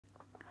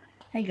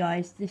Hey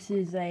guys, this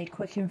is a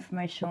quick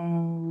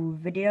informational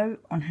video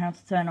on how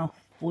to turn off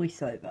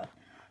voiceover.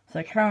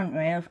 So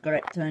currently I've got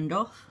it turned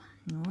off.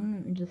 Hang on,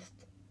 let me just...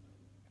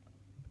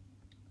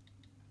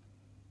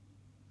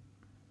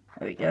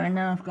 There we go, and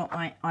now I've got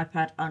my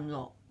iPad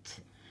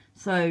unlocked.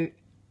 So...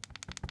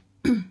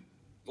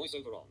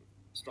 Voiceover on.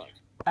 Strike.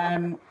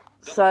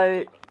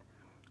 So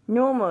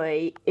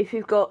normally if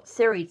you've got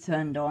Siri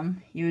turned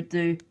on, you would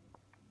do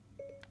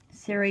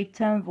Siri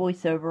turn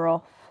voiceover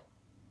off.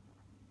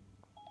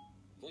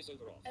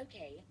 Voiceover off.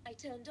 Okay, I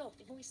turned off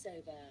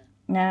voiceover.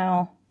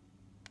 Now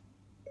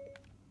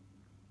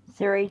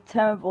Siri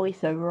turn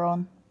voiceover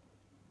on.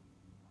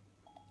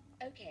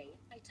 Okay,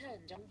 I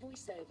turned on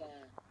voiceover.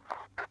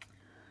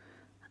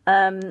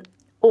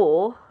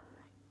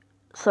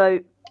 So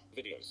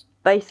Videos.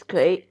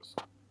 basically,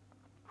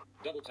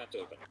 Double tap to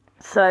open.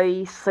 so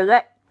you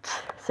select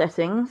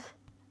settings,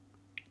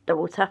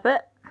 double tap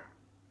it,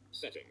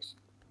 Settings.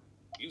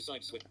 Use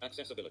side switch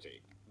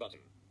accessibility button.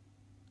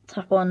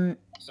 tap on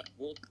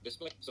Wall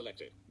display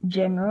selected.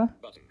 general,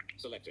 Button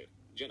selected.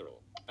 General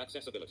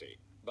accessibility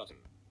button.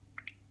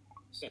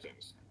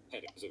 Settings.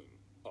 Heading zoom.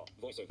 Off.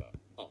 Voiceover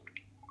on.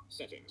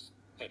 Settings.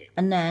 Heading.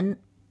 and then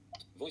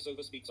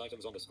Voiceover speaks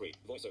items on the screen.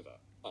 Voiceover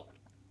on.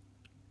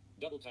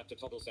 Double tap to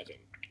toggle setting.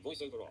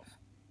 Voiceover off.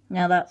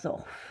 now that's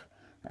off.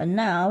 And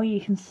now you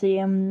can see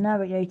I'm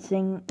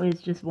navigating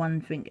with just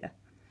one finger.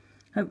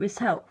 Hope this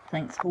helped.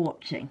 Thanks for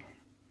watching.